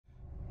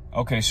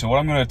Okay, so what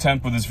I'm going to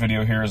attempt with this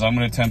video here is I'm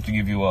going to attempt to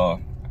give you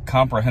a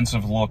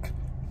comprehensive look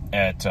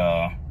at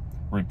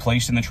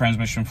replacing the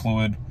transmission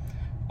fluid,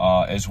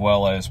 as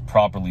well as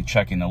properly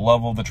checking the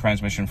level of the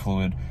transmission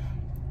fluid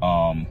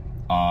on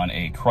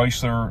a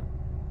Chrysler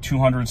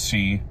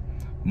 200C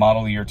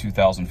model year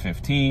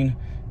 2015.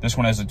 This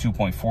one has a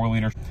 2.4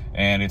 liter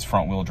and it's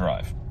front wheel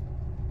drive.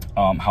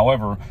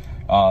 However,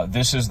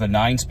 this is the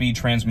 9-speed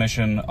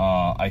transmission.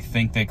 I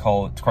think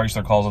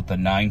Chrysler calls it the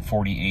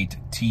 948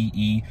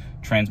 TE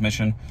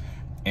transmission.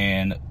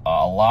 And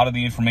a lot of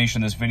the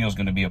information in this video is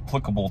going to be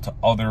applicable to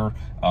other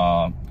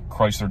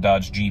Chrysler,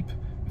 Dodge, Jeep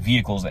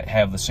vehicles that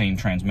have the same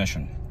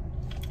transmission.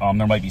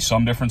 There might be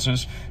some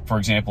differences. For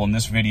example, in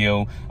this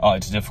video,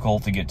 it's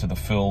difficult to get to the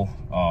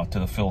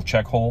fill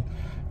check hole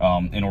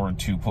in order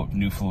to put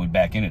new fluid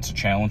back in. It's a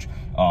challenge.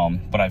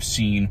 But I've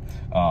seen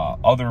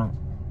other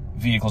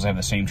vehicles have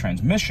the same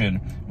transmission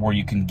where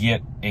you can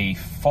get a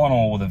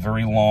funnel with a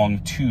very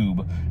long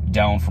tube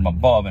down from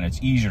above, and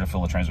it's easier to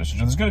fill the transmission.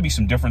 So there's going to be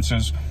some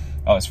differences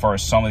as far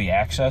as some of the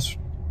access,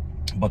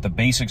 but the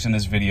basics in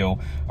this video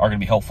are going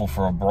to be helpful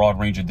for a broad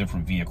range of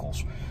different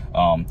vehicles.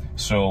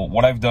 So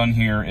what I've done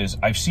here is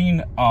I've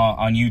seen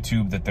on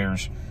YouTube that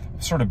there's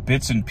sort of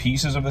bits and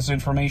pieces of this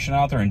information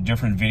out there in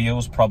different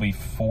videos, probably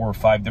 4 or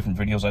 5 different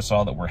videos I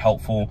saw that were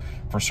helpful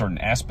for certain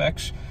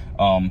aspects.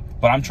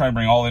 But I'm trying to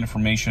bring all the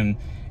information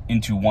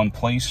into one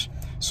place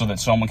so that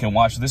someone can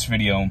watch this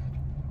video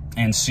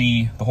and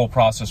see the whole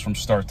process from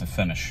start to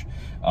finish,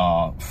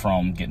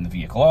 from getting the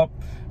vehicle up,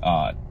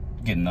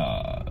 getting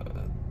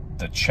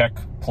the check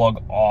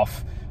plug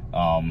off,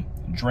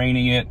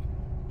 draining it,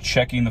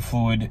 checking the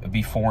fluid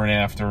before and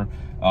after,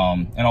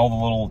 and all the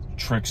little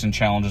tricks and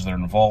challenges that are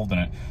involved in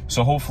it.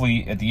 So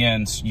hopefully at the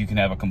end you can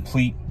have a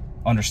complete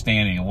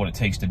understanding of what it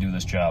takes to do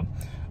this job.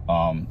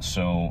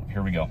 So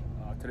here we go.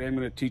 Today I'm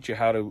going to teach you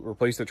how to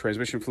replace the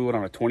transmission fluid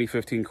on a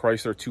 2015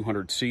 Chrysler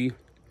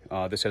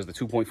 200C. This has the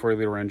 2.4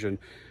 liter engine,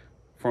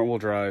 front wheel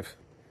drive,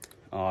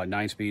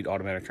 9-speed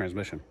automatic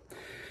transmission.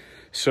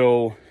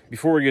 So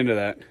before we get into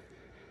that,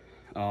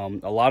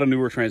 a lot of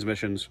newer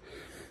transmissions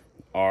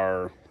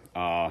are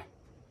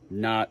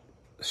not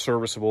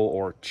serviceable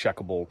or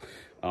checkable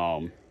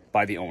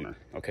by the owner,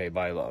 okay,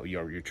 by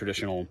your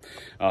traditional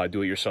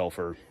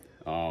do-it-yourselfer.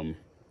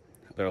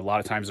 There are a lot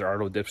of times there are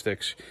no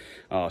dipsticks.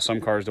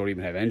 Some cars don't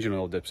even have engine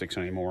oil dipsticks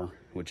anymore,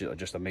 which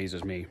just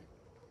amazes me.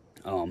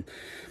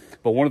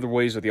 But one of the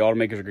ways that the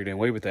automakers are getting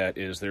away with that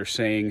is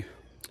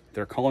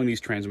they're calling these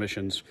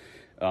transmissions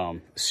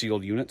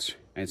sealed units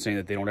and saying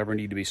that they don't ever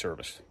need to be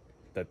serviced.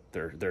 That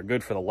they're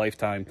good for the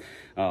lifetime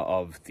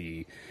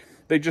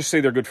they just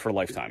say they're good for a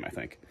lifetime, I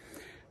think.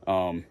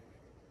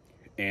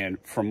 And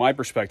from my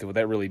perspective, what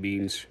that really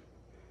means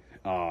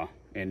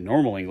in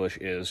normal English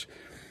is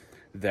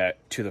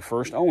that to the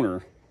first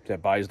owner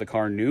that buys the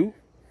car new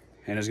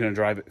and is going to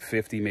drive it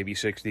 50, maybe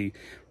 60,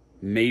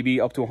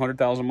 maybe up to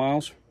 100,000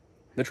 miles,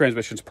 the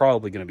transmission's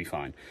probably going to be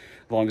fine,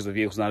 as long as the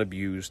vehicle's not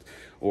abused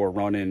or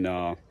run in,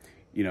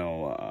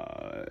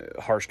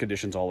 harsh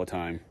conditions all the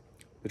time.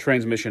 The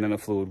transmission and the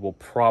fluid will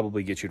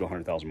probably get you to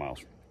 100,000 miles.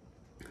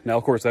 Now,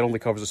 of course, that only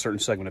covers a certain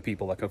segment of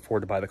people that can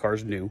afford to buy the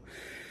cars new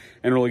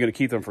and are only going to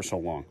keep them for so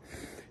long.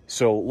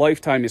 So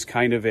lifetime is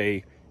kind of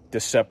a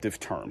deceptive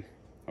term,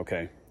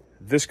 okay?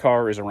 This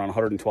car is around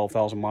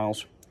 112,000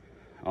 miles.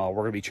 We're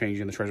going to be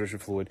changing the transmission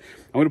fluid.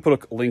 I'm going to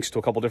put links to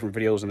a couple different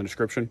videos in the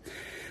description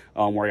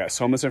where I got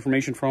some of this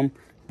information from,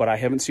 but I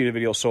haven't seen a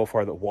video so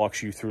far that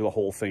walks you through the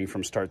whole thing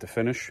from start to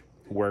finish,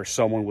 where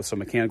someone with some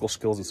mechanical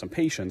skills and some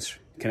patience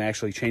can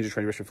actually change the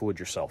transmission fluid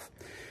yourself.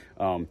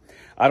 I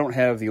don't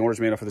have the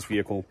owner's manual for this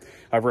vehicle.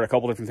 I've read a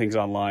couple different things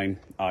online,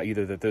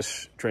 either that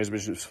this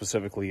transmission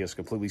specifically is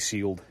completely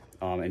sealed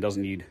and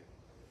doesn't need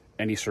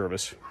any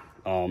service,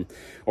 or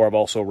I've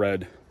also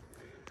read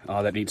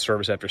that needs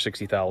service after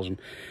 60,000,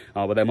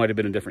 but that might have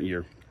been a different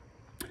year.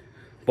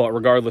 But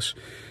regardless,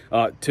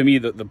 to me,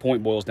 the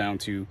point boils down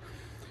to,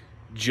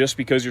 just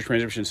because your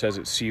transmission says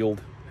it's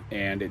sealed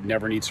and it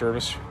never needs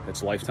service,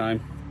 it's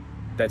lifetime,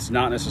 that's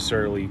not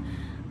necessarily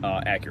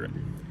accurate.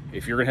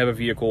 If you're going to have a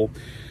vehicle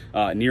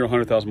near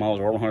 100,000 miles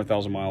or over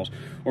 100,000 miles,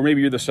 or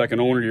maybe you're the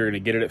second owner, you're going to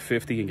get it at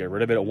 50 and get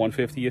rid of it at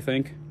 150, you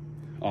think,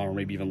 or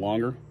maybe even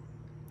longer,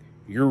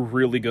 you're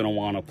really going to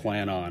want to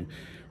plan on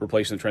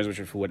replacing the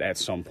transmission fluid at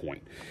some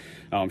point.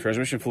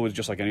 Transmission fluid is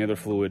just like any other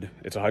fluid.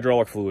 It's a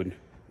hydraulic fluid,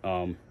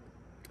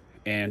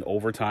 and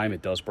over time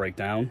it does break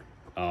down,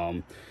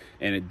 and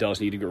it does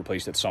need to get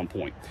replaced at some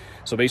point.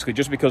 So basically,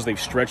 just because they've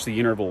stretched the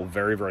interval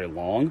very, very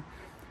long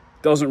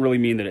doesn't really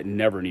mean that it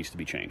never needs to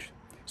be changed.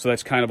 So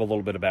that's kind of a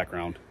little bit of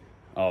background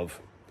of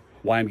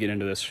why I'm getting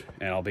into this,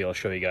 and I'll be able to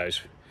show you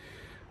guys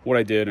what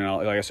I did, and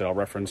like I said, I'll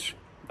reference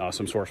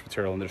some source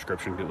material in the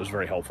description. It was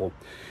very helpful.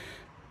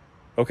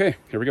 Okay,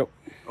 here we go.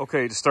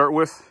 Okay, to start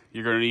with,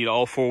 you're going to need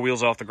all 4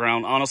 wheels off the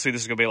ground. Honestly,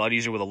 this is going to be a lot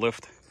easier with a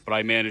lift, but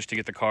I managed to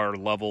get the car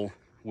level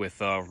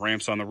with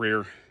ramps on the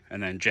rear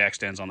and then jack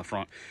stands on the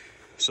front.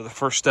 So the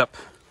first step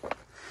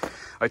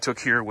I took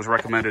here was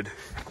recommended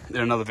in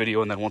another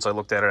video, and then once I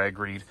looked at it, I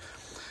agreed.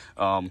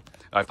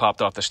 I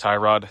popped off this tie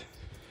rod.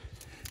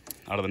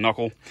 out of the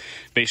knuckle.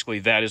 Basically,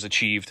 that is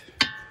achieved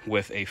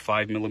with a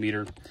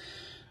 5mm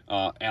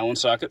Allen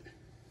socket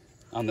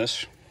on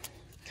this.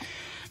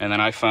 And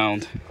then I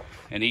found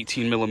an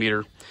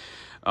 18mm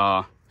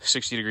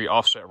 60-degree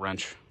offset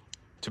wrench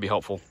to be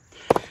helpful,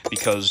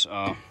 because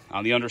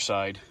on the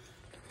underside,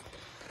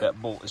 that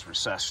bolt is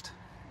recessed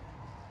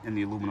in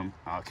the aluminum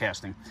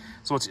casting.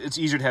 So it's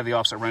easier to have the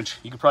offset wrench.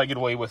 You could probably get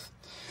away with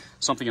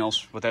something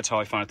else, but that's how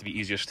I find it to be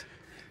easiest.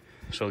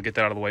 So get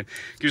that out of the way.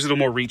 Gives it a little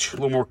more reach, a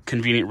little more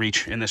convenient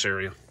reach in this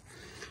area.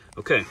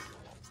 Okay,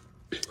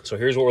 so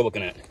here's what we're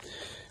looking at.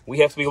 We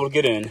have to be able to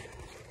get in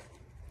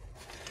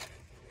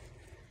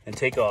and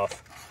take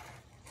off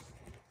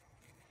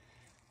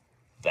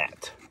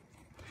that.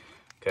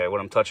 Okay,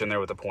 what I'm touching there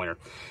with the pointer.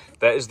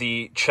 That is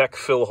the check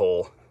fill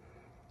hole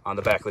on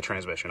the back of the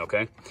transmission,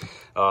 okay?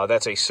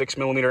 That's a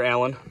 6mm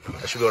Allen.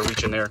 I should be able to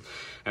reach in there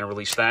and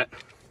release that.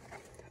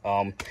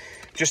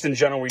 Just in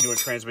general, when you do a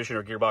transmission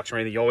or gearbox or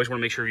anything, you always want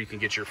to make sure you can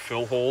get your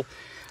fill hole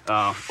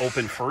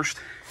open first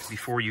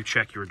before you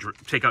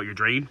take out your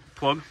drain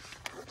plug.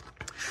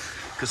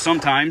 Because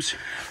sometimes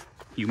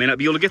you may not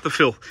be able to get the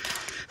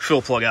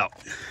fill plug out,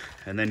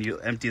 and then you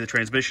empty the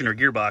transmission or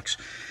gearbox,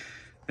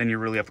 then you're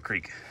really up a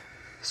creek.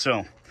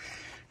 So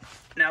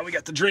now we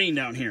got the drain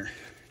down here.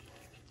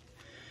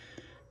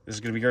 This is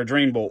going to be our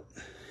drain bolt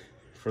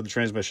for the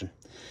transmission.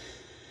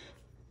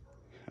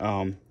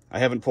 I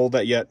haven't pulled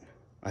that yet.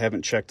 I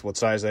haven't checked what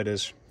size that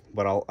is,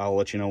 but I'll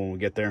let you know when we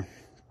get there.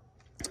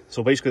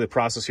 So basically the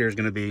process here is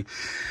going to be,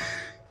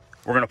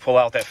 we're going to pull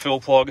out that fill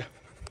plug.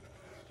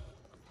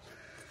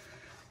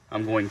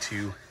 I'm going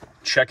to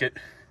check it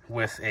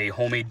with a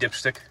homemade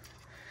dipstick,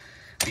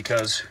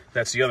 because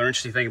that's the other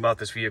interesting thing about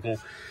this vehicle.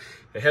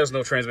 It has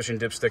no transmission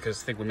dipstick, I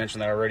think we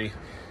mentioned that already.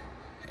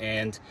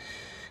 And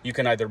you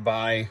can either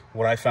buy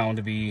what I found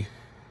to be,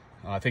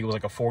 I think it was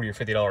like a $40 or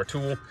 $50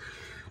 tool,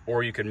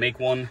 or you can make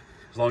one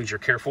as long as you're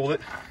careful with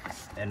it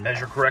and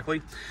measure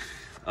correctly.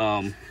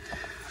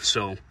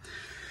 So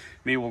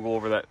maybe we'll go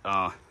over that.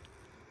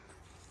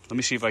 Let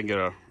me see if I can get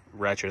a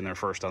ratchet in there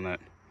first on that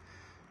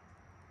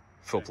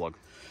fill plug.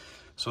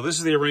 So this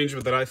is the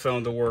arrangement that I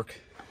found to work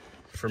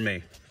for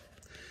me.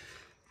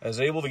 I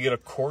was able to get a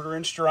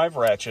 1/4-inch drive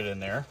ratchet in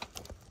there.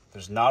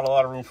 There's not a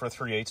lot of room for a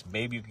 3/8.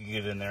 Maybe you could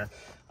get it in there.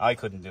 I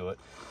couldn't do it.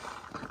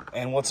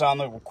 And what's on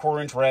the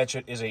 1/4-inch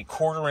ratchet is a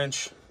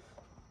 1/4-inch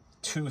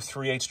 2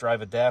 3/8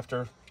 drive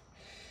adapter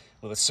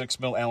with a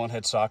 6mm Allen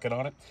head socket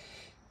on it.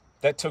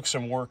 That took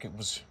some work. It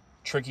was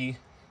tricky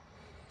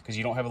because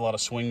you don't have a lot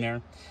of swing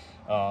there.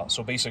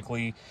 So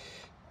basically,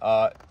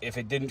 if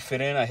it didn't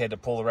fit in, I had to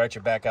pull the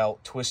ratchet back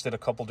out, twist it a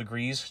couple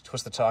degrees,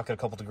 twist the socket a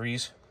couple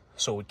degrees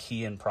so it would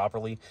key in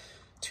properly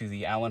to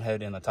the Allen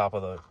head in the top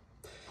of the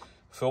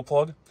fill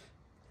plug.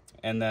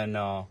 And then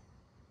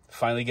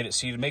finally get it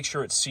seated. Make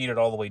sure it's seated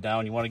all the way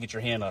down. You want to get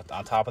your hand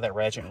on top of that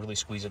ratchet and really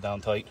squeeze it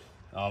down tight.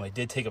 It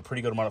did take a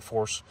pretty good amount of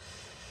force,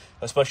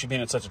 especially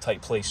being in such a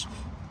tight place,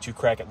 to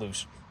crack it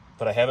loose.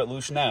 But I have it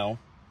loose now.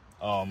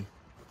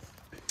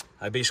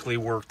 I basically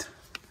worked,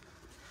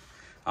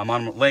 I'm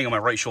laying on my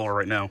right shoulder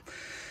right now.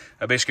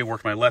 I basically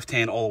worked my left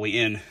hand all the way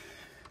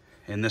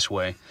in this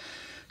way,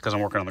 because I'm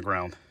working on the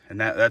ground. And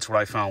that's what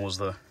I found was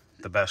the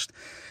best.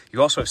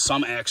 You also have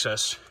some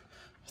access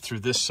through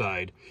this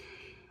side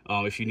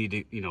if you need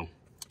to,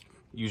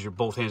 use your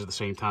both hands at the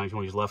same time. If you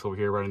want to use left over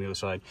here, right on the other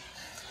side.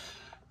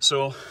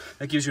 So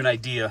that gives you an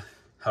idea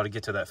how to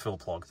get to that fill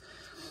plug.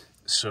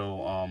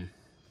 So I'm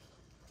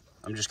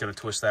just going to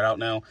twist that out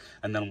now,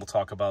 and then we'll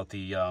talk about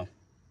the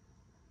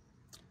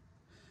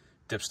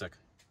dipstick.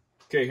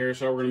 Okay, here's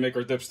how we're going to make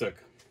our dipstick.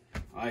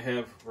 I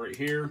have right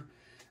here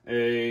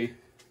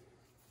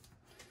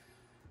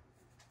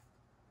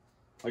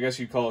I guess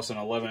you'd call this an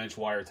 11-inch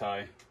wire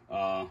tie.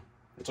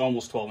 It's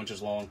almost 12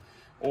 inches long,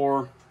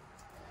 or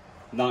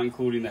not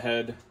including the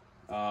head,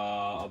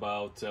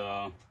 about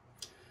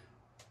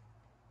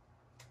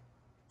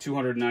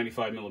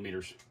 295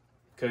 millimeters.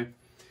 Okay,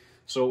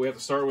 so we have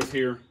to start with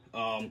here.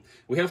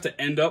 We have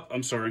to end up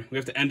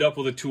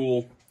with a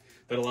tool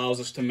that allows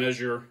us to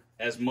measure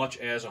as much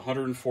as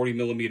 140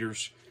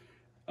 millimeters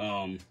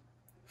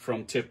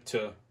from tip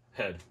to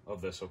head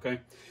of this. Okay,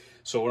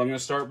 so what I'm going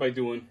to start by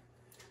doing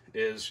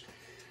is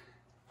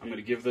I'm going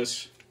to give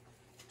this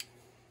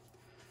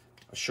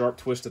a sharp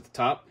twist at the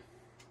top,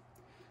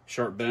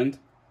 sharp bend.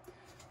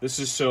 This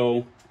is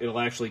so it'll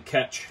actually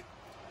catch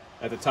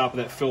at the top of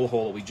that fill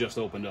hole that we just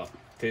opened up.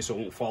 Okay, so it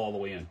won't fall all the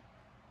way in.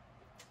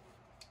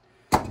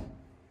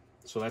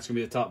 So that's going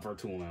to be the top of our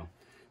tool now.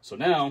 So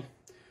now,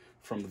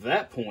 from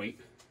that point,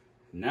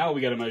 now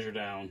we got to measure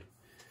down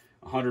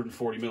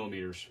 140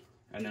 millimeters,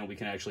 and then we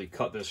can actually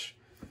cut this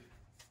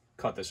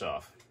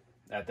off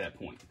at that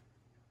point.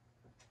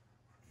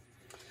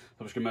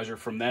 I'm just going to measure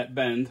from that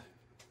bend,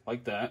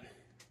 like that,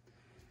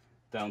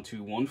 down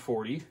to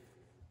 140,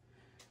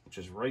 which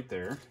is right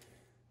there.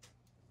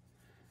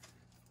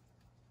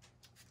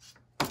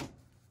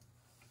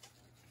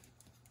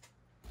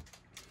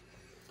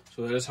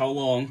 So that is how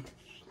long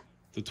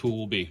the tool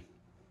will be.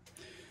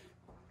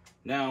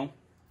 Now,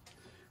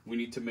 we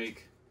need to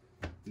make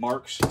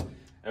marks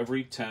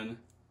every 10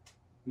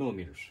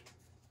 millimeters.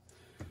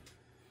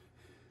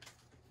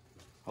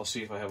 I'll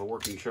see if I have a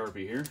working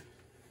Sharpie here.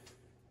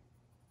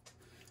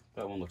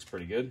 That one looks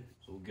pretty good.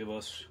 So we'll give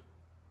us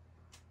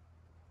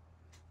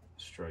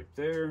a stripe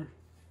there,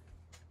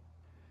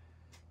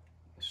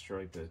 a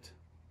stripe at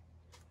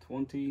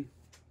 20,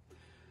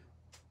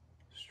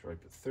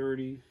 stripe at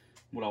 30.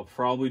 What I'll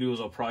probably do is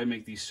I'll probably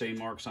make these same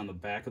marks on the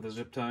back of the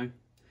zip tie.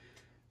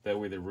 That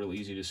way they're real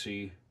easy to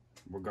see,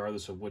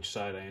 regardless of which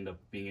side I end up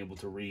being able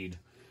to read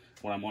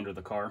when I'm under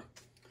the car.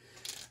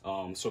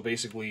 So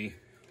basically,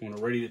 when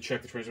we're ready to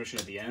check the transmission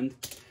at the end,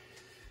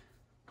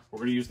 we're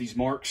going to use these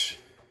marks,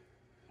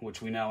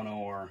 which we now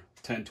know are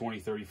 10, 20,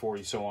 30,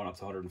 40, so on up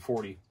to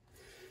 140.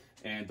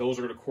 And those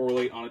are going to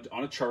correlate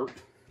on a chart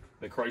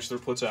that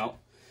Chrysler puts out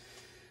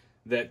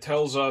that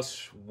tells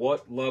us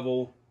what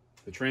level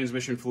the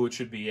transmission fluid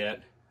should be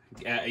at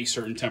a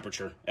certain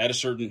temperature, at a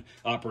certain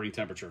operating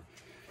temperature.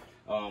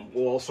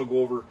 We'll also go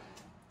over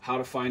how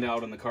to find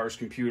out in the car's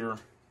computer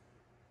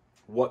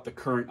what the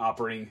current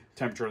operating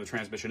temperature of the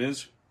transmission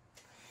is.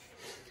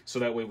 So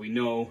that way we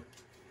know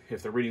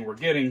if the reading we're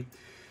getting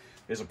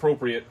is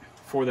appropriate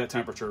for that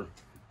temperature,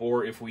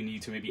 or if we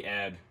need to maybe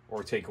add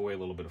or take away a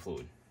little bit of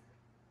fluid.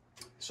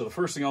 So the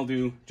first thing I'll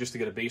do, just to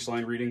get a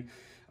baseline reading,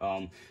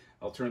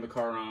 I'll turn the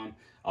car on,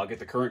 I'll get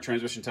the current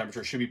transmission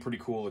temperature. It should be pretty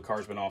cool, the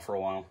car's been off for a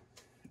while,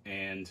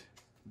 and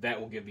that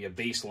will give me a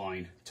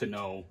baseline to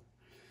know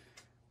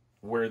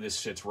where this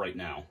sits right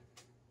now.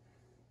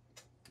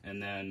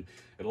 And then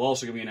it'll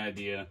also give me an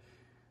idea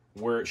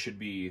where it should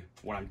be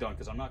when I'm done,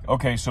 because I'm not gonna...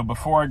 Okay, so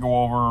before I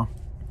go over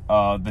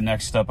the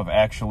next step of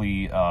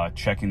actually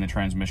checking the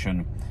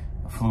transmission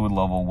fluid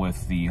level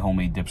with the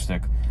homemade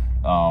dipstick,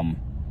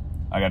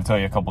 I got to tell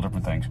you a couple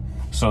different things.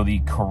 So the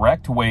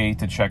correct way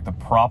to check the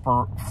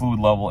proper fluid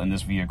level in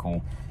this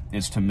vehicle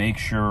is to make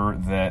sure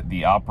that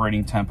the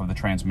operating temp of the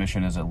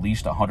transmission is at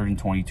least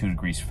 122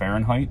 degrees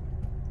Fahrenheit.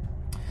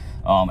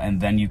 And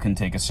then you can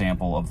take a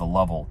sample of the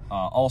level.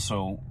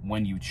 Also,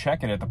 when you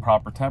check it at the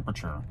proper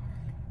temperature,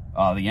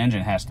 the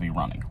engine has to be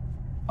running.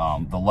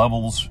 The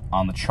levels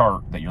on the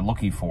chart that you're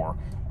looking for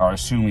are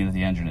assuming that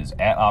the engine is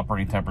at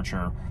operating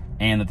temperature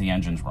and that the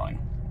engine's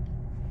running.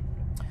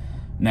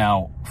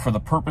 Now, for the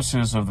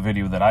purposes of the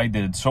video that I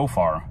did so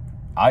far,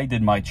 I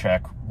did my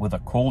check with a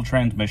cold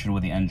transmission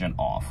with the engine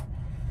off.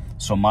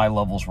 So my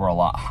levels were a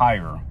lot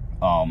higher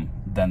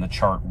than the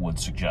chart would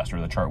suggest, or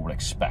the chart would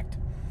expect.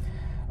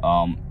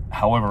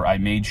 However, I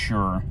made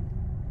sure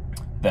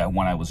that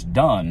when I was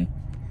done,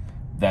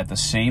 that the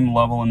same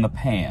level in the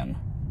pan,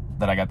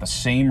 that I got the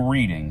same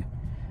reading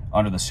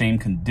under the same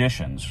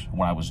conditions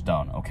when I was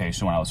done. Okay,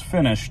 so when I was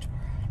finished,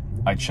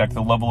 I checked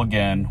the level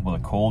again with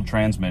a cold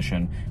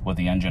transmission with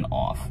the engine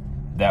off.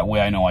 That way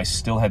I know I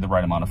still had the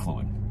right amount of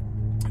fluid.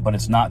 But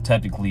it's not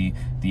technically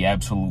the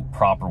absolute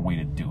proper way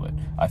to do it.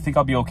 I think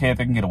I'll be okay if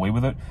I can get away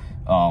with it,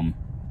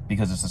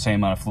 because it's the same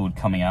amount of fluid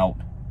coming out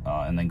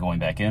and then going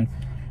back in.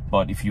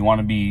 But if you want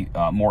to be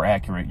more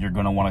accurate, you're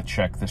going to want to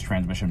check this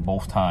transmission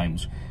both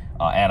times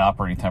at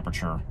operating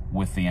temperature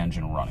with the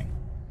engine running.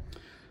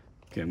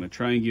 Okay, I'm going to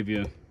try and give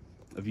you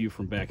a view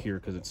from back here,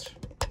 because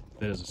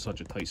that is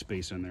such a tight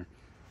space in there.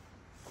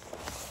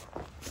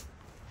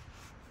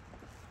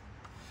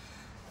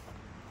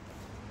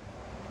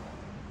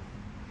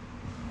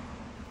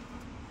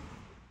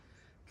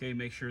 Okay,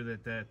 make sure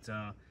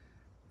that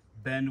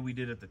bend we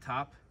did at the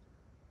top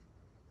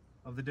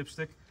of the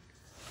dipstick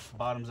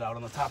bottoms out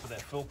on the top of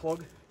that fill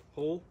plug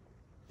hole.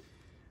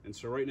 And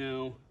so right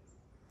now,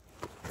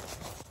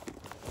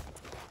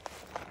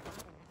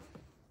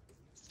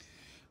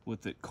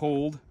 with it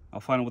cold,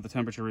 I'll find out what the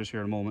temperature is here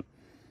in a moment.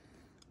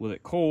 With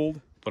it cold,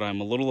 but I'm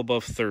a little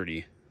above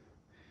 30.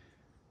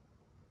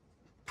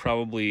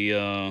 Probably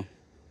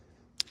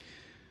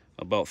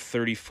about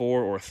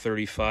 34 or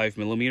 35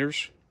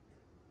 millimeters.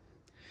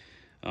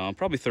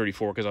 Probably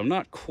 34, because I'm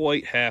not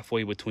quite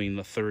halfway between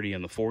the 30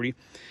 and the 40. I'm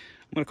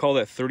going to call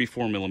that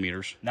 34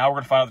 millimeters. Now we're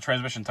going to find out the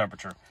transmission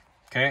temperature.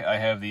 Okay, I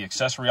have the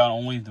accessory on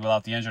only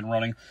without the engine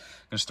running. I'm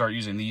going to start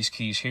using these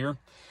keys here.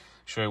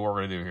 Show you what we're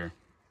going to do here.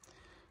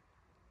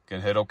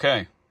 Going to hit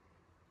OK.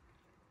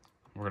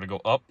 We're going to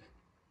go up.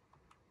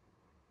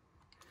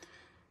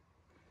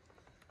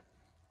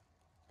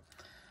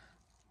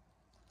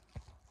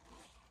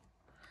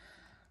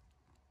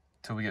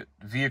 Till we get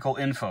vehicle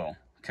info.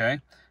 Okay,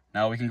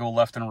 now we can go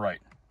left and right.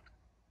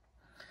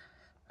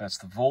 That's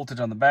the voltage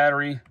on the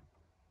battery.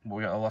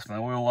 We got left on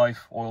the oil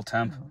life, oil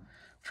temp,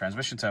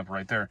 transmission temp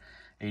right there,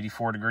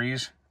 84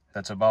 degrees.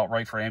 That's about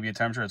right for ambient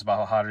temperature. It's about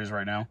how hot it is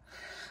right now.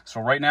 So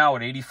right now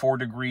at 84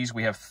 degrees,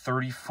 we have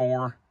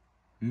 34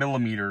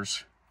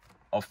 millimeters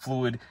of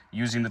fluid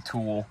using the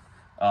tool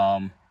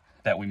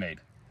that we made.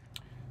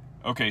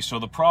 Okay, so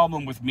the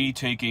problem with me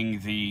taking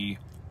the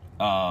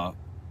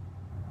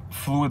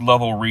fluid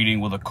level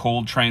reading with a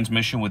cold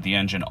transmission with the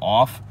engine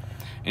off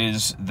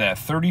is that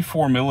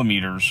 34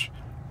 millimeters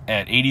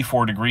at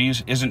 84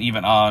 degrees isn't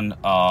even on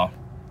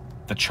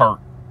the chart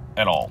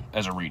at all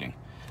as a reading.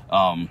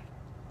 And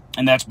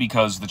that's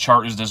because the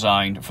chart is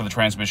designed for the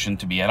transmission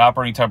to be at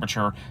operating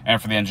temperature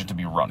and for the engine to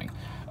be running.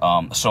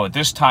 So at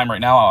this time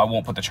right now, I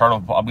won't put the chart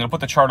up. I'm going to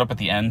put the chart up at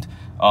the end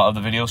of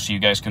the video so you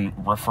guys can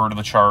refer to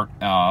the chart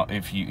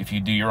if you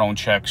do your own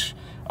checks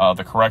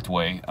the correct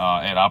way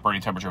at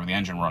operating temperature of the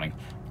engine running.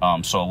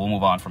 So we'll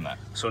move on from that.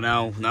 So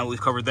now that we've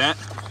covered that,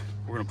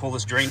 we're going to pull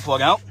this drain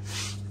plug out.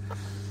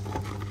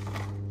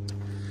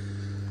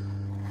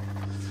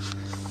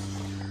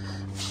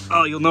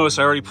 Oh, you'll notice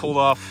I already pulled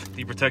off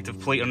the protective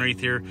plate underneath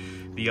here,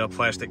 the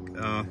plastic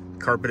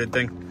carpeted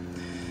thing.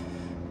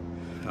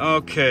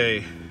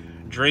 Okay,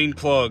 drain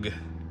plug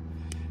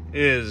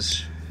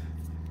is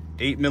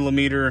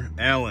 8mm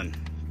Allen.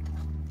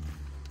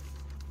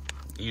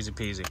 Easy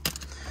peasy.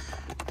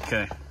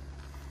 Okay,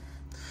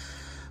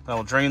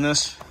 I'll drain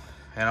this,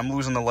 and I'm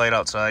losing the light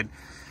outside.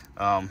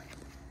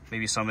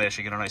 Maybe someday I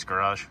should get a nice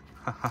garage.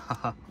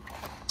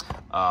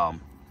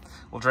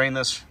 We'll drain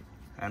this,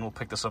 and we'll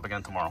pick this up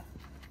again tomorrow.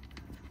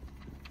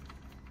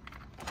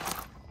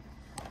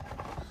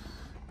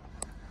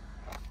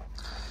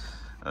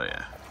 Oh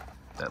yeah,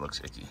 that looks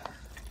icky.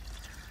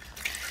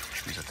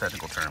 Use a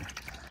technical term.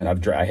 And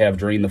I have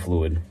drained the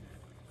fluid.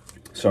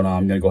 So now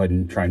I'm gonna go ahead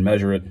and try and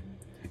measure it,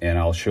 and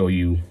I'll show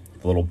you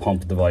the little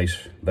pump device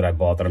that I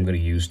bought that I'm gonna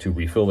use to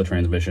refill the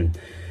transmission.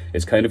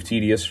 It's kind of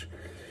tedious,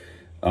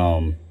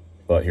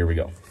 but here we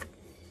go.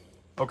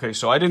 Okay,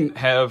 so I didn't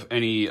have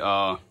any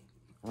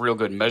real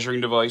good measuring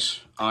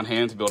device on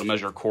hand to be able to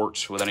measure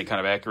quarts with any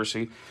kind of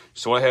accuracy.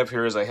 So what I have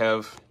here is I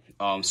have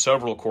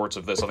several quarts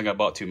of this. I think I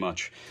bought too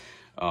much.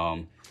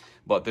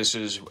 But this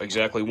is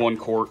exactly 1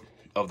 quart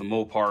of the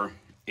Mopar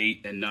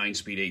 8 and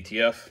 9-speed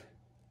ATF.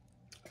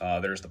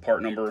 There's the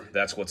part number.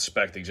 That's what's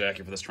spec'd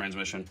exactly for this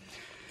transmission.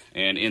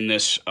 And in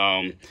this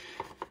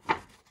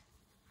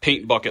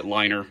paint bucket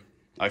liner,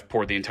 I've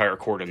poured the entire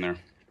quart in there.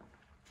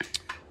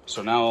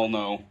 So now I'll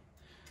know,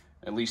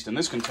 at least in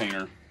this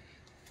container,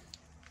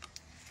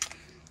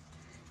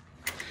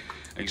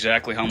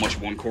 exactly how much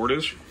 1 quart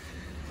is.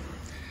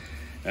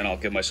 And I'll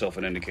give myself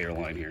an indicator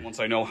line here.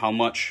 Once I know how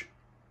much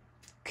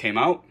came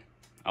out,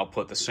 I'll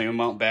put the same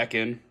amount back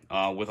in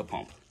with a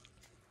pump.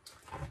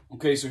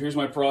 Okay, so here's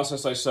my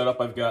process I set up.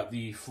 I've got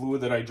the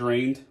fluid that I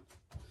drained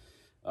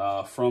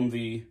from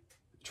the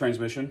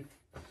transmission.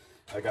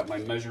 I got my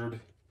measured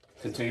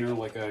container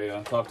like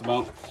I talked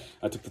about.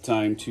 I took the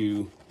time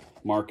to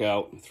mark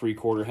out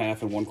 3/4,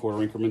 half, and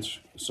 1/4 increments.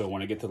 So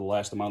when I get to the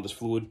last amount of this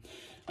fluid,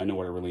 I know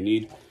what I really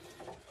need.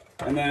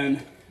 And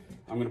then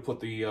I'm going to put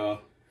the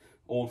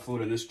old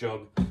fluid in this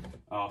jug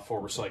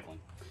for recycling.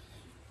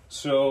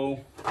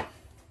 So,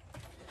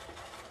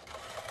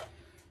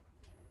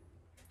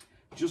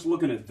 just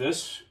looking at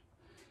this,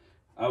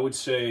 I would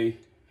say,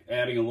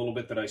 adding a little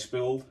bit that I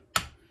spilled,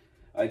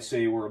 I'd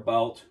say we're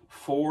about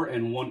 4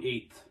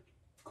 1/8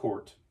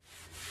 quart.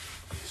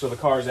 So the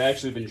car has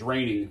actually been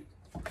draining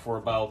for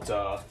about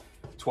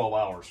 12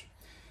 hours.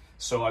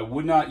 So I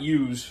would not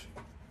use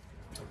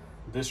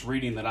this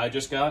reading that I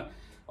just got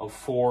of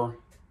 4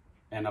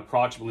 and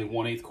approximately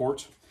 1/8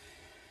 quarts.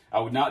 I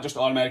would not just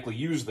automatically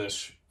use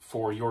this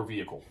for your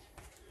vehicle.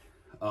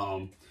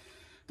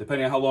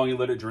 Depending on how long you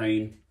let it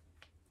drain,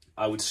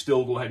 I would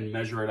still go ahead and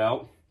measure it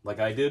out like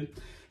I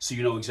did, so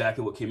you know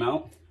exactly what came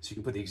out, so you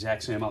can put the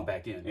exact same amount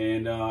back in.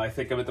 And I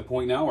think I'm at the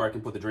point now where I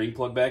can put the drain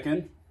plug back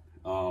in,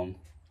 and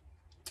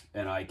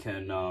I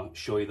can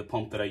show you the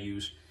pump that I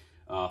use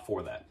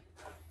for that,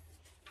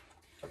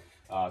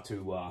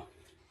 to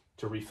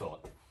refill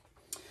it.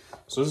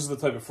 So this is the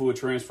type of fluid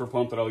transfer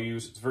pump that I'll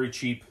use. It's very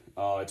cheap.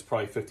 It's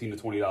probably $15 to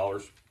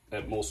 $20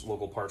 at most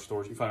local parts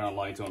stores. You can find it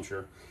online too, I'm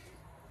sure.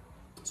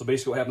 So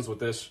basically what happens with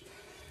this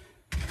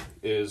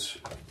is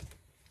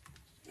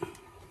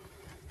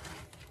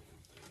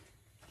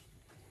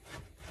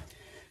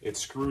it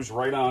screws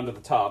right onto the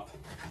top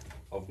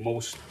of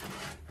most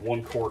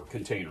 1 quart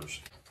containers.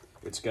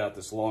 It's got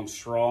this long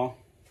straw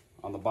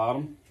on the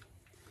bottom,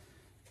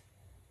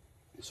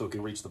 so it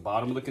can reach the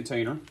bottom of the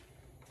container.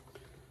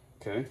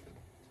 Okay.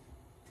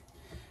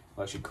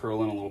 I'll actually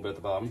curl in a little bit at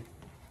the bottom,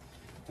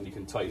 and you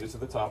can tighten it to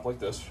the top like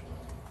this.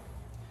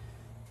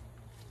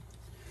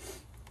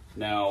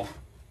 Now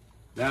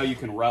you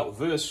can route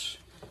this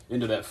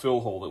into that fill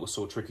hole that was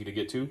so tricky to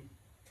get to,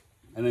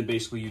 and then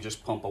basically you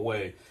just pump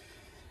away.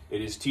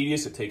 It is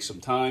tedious, it takes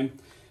some time,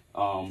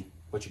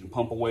 but you can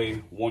pump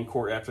away 1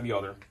 quart after the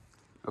other.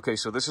 Okay,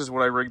 so this is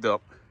what I rigged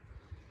up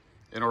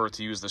in order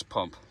to use this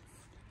pump.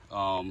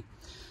 The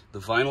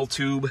vinyl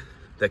tube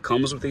that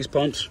comes with these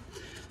pumps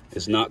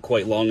is not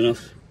quite long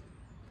enough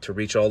to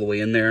reach all the way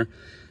in there,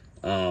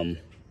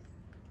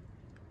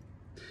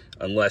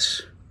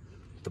 unless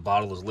the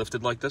bottle is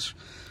lifted like this.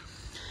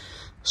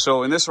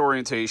 So in this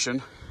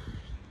orientation,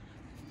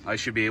 I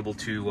should be able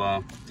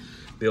to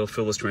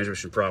fill this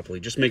transmission properly.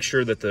 Just make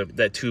sure that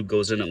that tube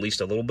goes in at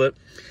least a little bit,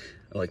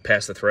 like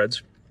past the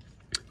threads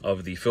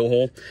of the fill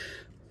hole,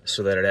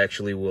 so that it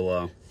actually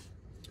will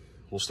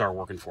start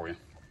working for you.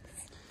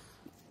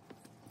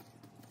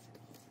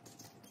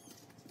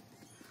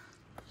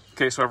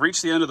 Okay, so I've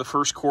reached the end of the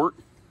first quart,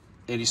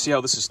 and you see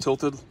how this is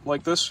tilted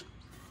like this?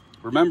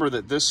 Remember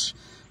that this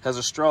has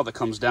a straw that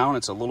comes down.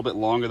 It's a little bit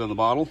longer than the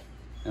bottle,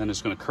 and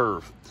it's going to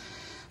curve.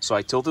 So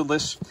I tilted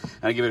this,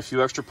 and I give it a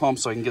few extra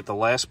pumps so I can get the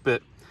last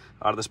bit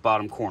out of this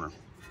bottom corner.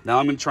 Now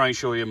I'm going to try and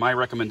show you my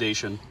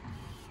recommendation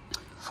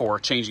for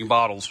changing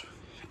bottles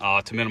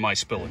to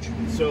minimize spillage.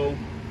 So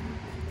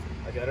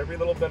I got every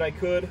little bit I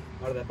could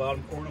out of that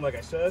bottom corner, like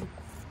I said.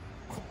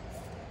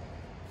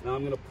 Now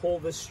I'm going to pull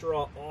this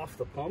straw off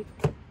the pump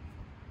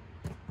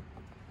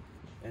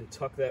and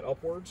tuck that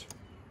upwards,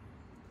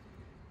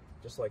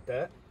 just like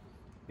that.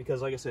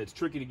 Because like I said, it's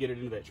tricky to get it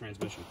into that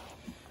transmission.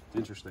 It's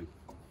interesting.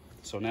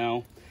 So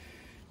now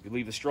you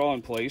leave the straw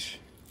in place,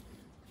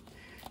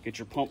 get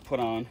your pump put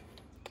on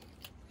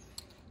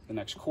the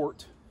next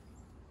quart,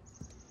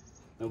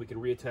 then we can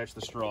reattach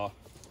the straw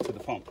to the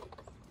pump.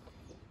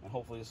 And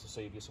hopefully this will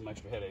save you some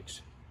extra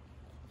headaches.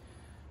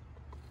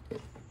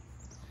 Okay.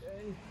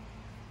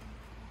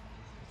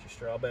 Put your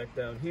straw back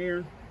down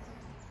here.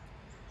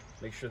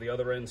 Make sure the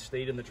other end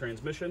stayed in the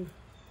transmission.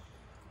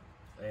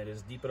 And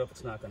it's deep enough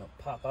it's not going to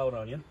pop out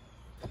on you.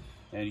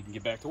 And you can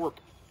get back to work.